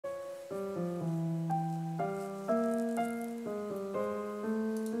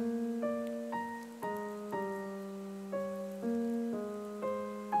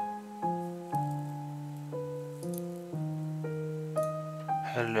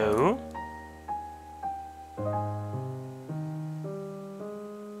Hello?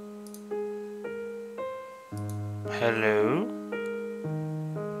 Hello?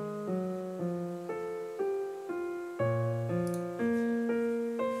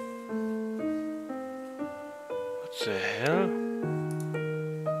 What the hell?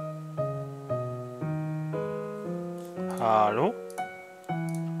 Hallo?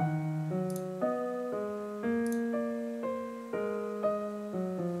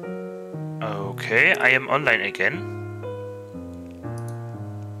 Okay, I am online again.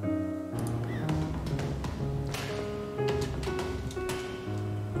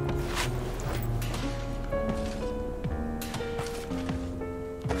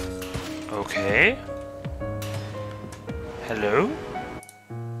 Okay. Hello?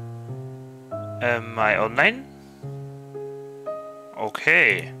 Am I online?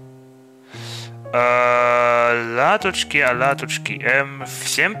 Okay. Ладочки.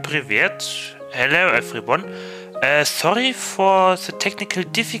 Всем привет. Hello everyone. Sorry for the technical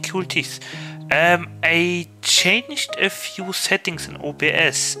difficulties. I changed a few settings in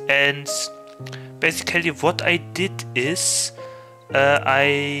OBS, and basically what I did is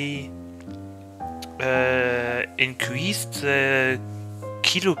I increased the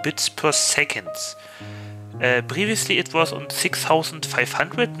kilobits per second. Previously it was on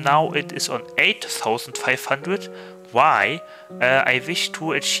 6500, now it is on 8500. Why? I wish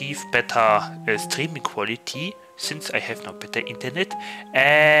to achieve better streaming quality, since I have now better internet,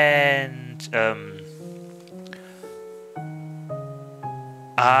 and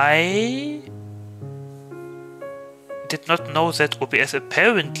I did not know that OBS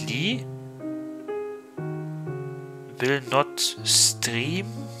apparently will not stream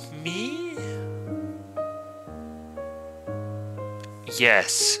me.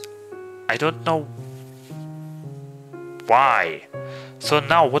 Yes, I don't know why. So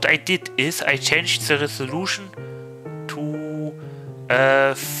now what I did is I changed the resolution to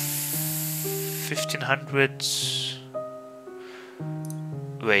 1500.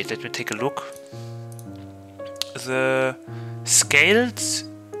 Wait, let me take a look. The scaled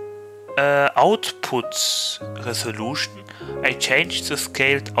output resolution, I changed the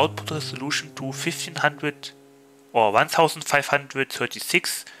scaled output resolution to 1500 or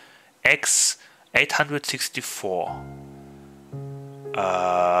 1536 x 864.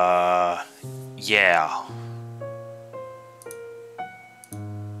 Yeah.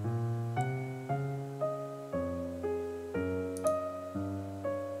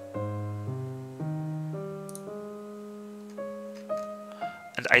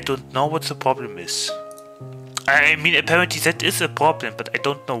 And I don't know what the problem is. I mean, apparently that is a problem, but I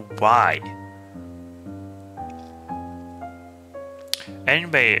don't know why.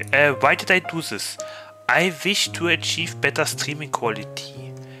 Anyway, why did I do this? I wish to achieve better streaming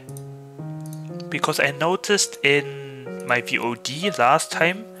quality. Because I noticed in my VOD last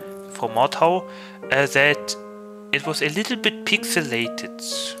time for Mordhau that it was a little bit pixelated.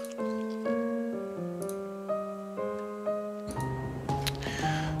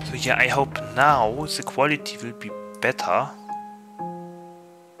 So yeah, I hope now the quality will be better.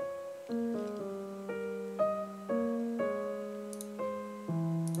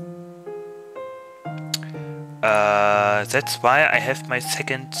 That's why I have my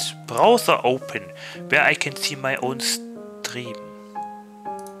second browser open, where I can see my own stream.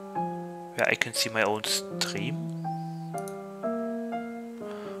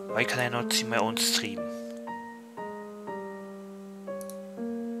 Why can I not see my own stream?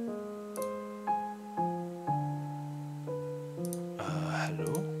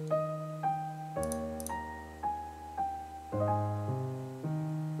 Hello?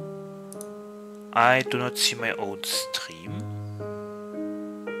 I do not see my own stream.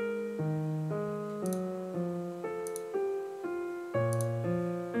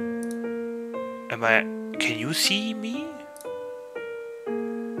 Can you see me?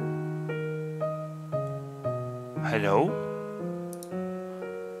 Hello?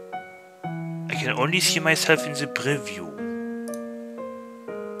 I can only see myself in the preview.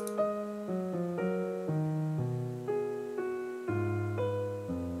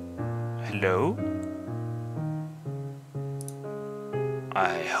 Hello?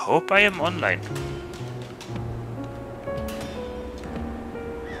 I hope I am online.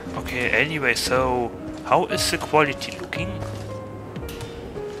 Okay, anyway, so how is the quality looking?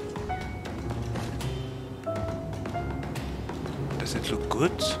 Does it look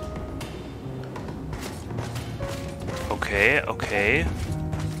good? Okay.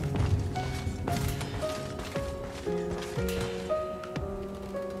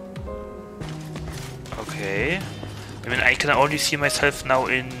 I mean, I can only see myself now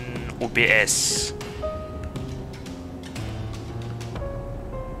in OBS.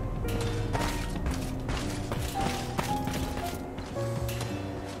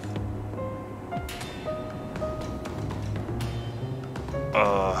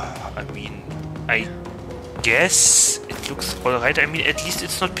 I mean, I guess it looks alright. I mean, at least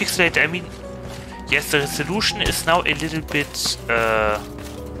it's not pixelated. I mean, yes, the resolution is now a little bit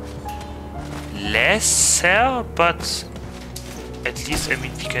lesser, but at least, I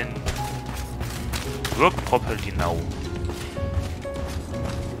mean, we can work properly now.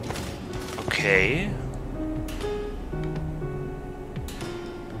 Okay.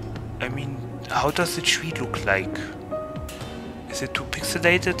 I mean, how does the tree look like? Is it too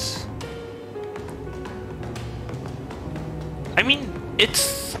pixelated? I mean,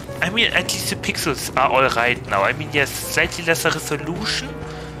 at least the pixels are alright now. I mean, yes, slightly lesser resolution,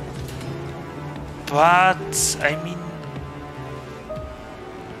 but I mean,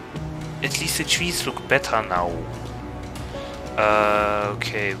 at least the trees look better now.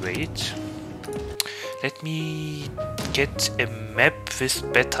 Okay, wait. Let me get a map with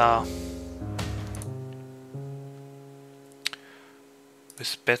better...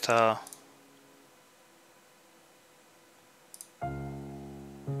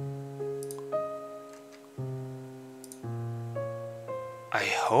 I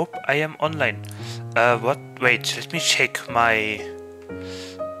hope I am online. What? Wait, let me check my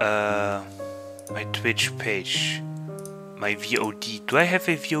my Twitch page. My VOD. Do I have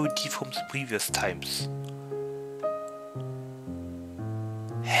a VOD from the previous times?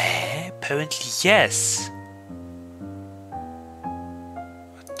 Apparently yes.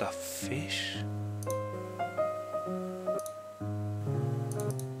 What the fish?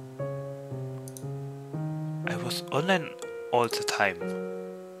 I was online all the time.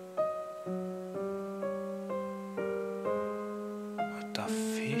 What the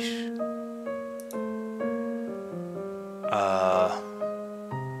fish?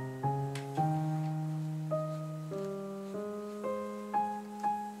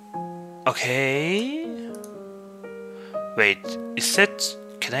 Okay. Wait, is that...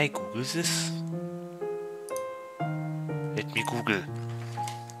 Can I Google this? Let me Google.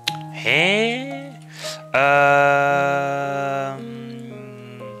 Hey?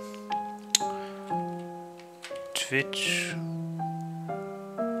 Twitch.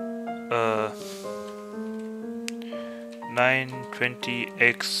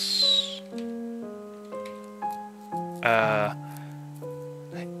 920x.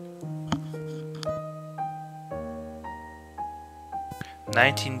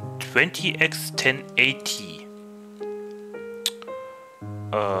 1920x 1080.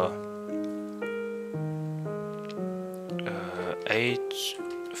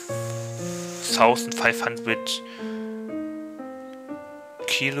 8,500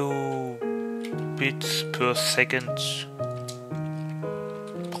 kilobits per second.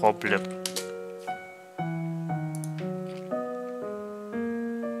 Problem.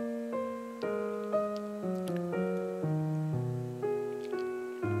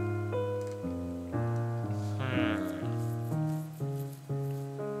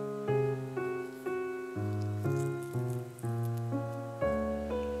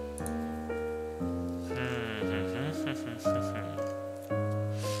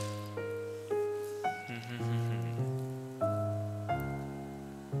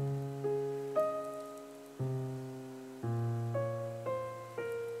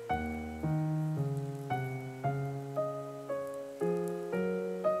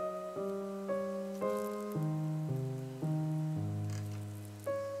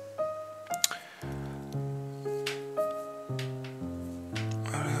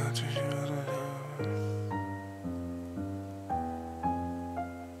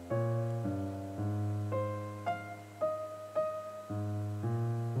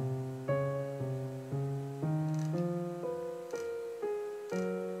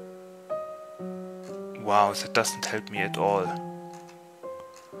 Wow, that doesn't help me at all.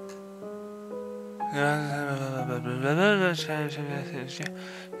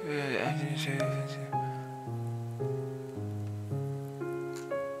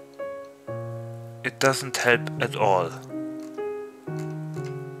 It doesn't help at all.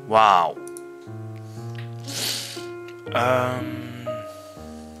 Wow.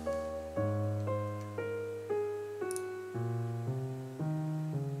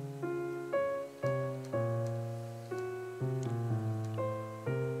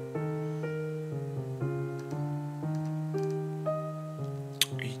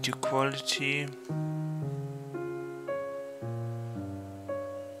 Video quality.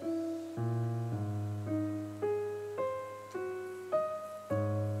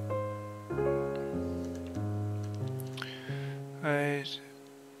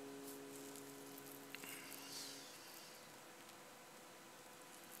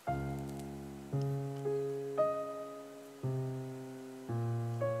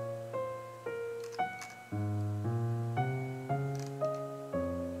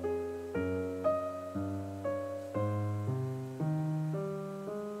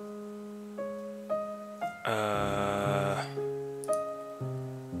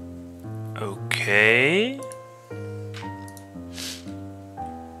 Okay.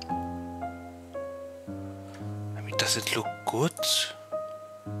 I mean, does it look good?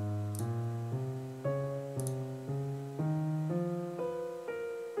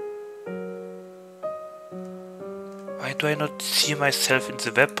 Why do I not see myself in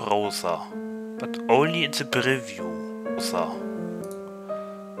the web browser, but only in the preview browser?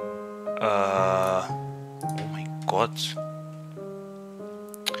 Oh my god.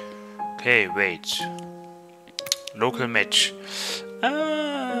 Okay, wait. Local match.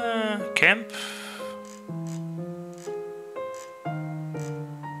 Camp.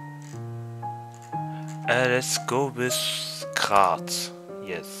 Let's go with cards.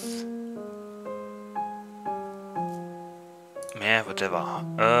 Yes. Yeah, whatever.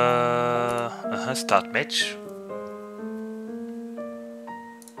 Start match.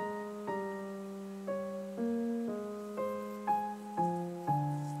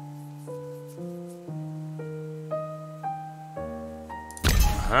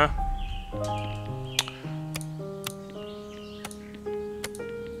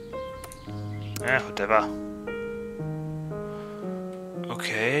 Yeah, whatever.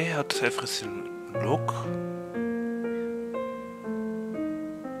 Okay, how does everything look?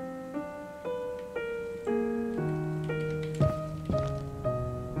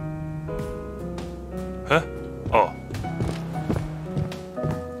 Huh? Oh.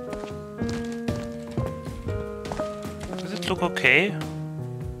 Does it look okay?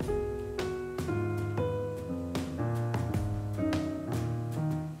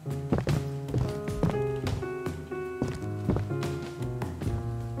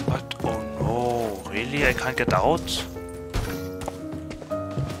 What? Oh no, really? I can't get out?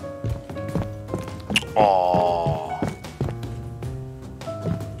 Oh.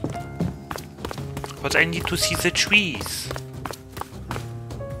 But I need to see the trees.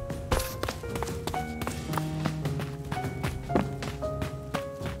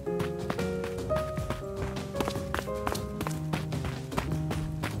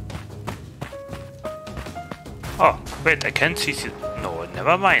 Oh, wait, I can't see the... No,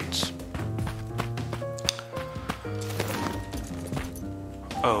 never mind.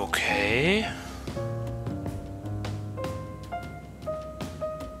 Okay.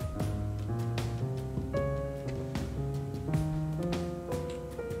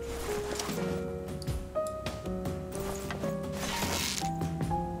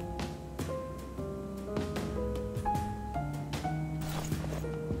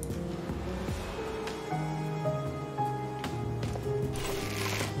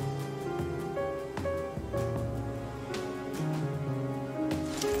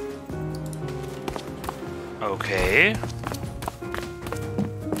 Okay.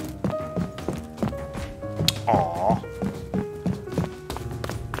 Aww.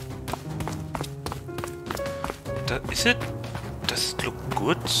 Is it? Does it look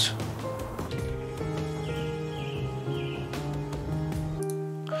good?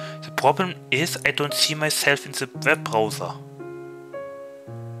 The problem is I don't see myself in the web browser.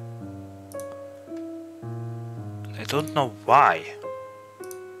 I don't know why.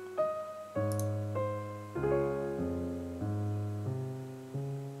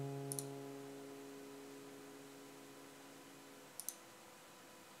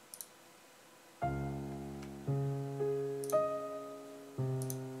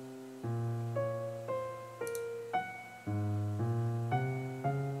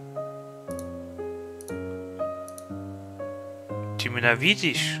 Ty mnie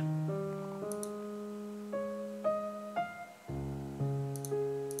widzisz?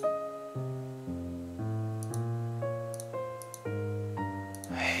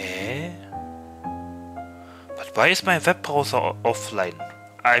 Hä? But why is my web browser offline?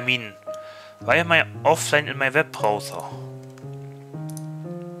 I mean, why am I offline in my web browser?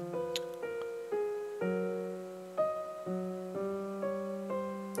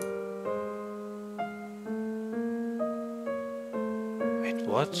 Wait,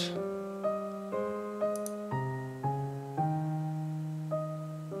 what?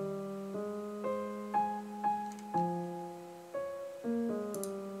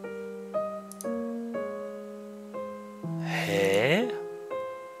 Hä?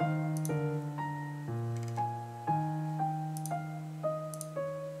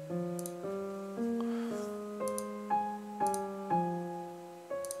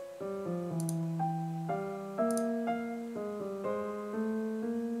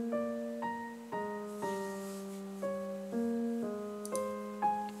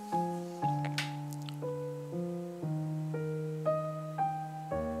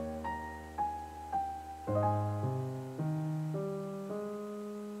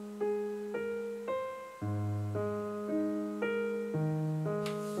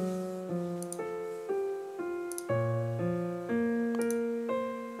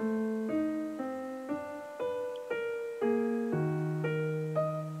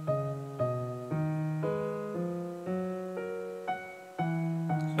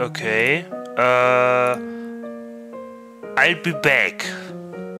 Okay. I'll be back.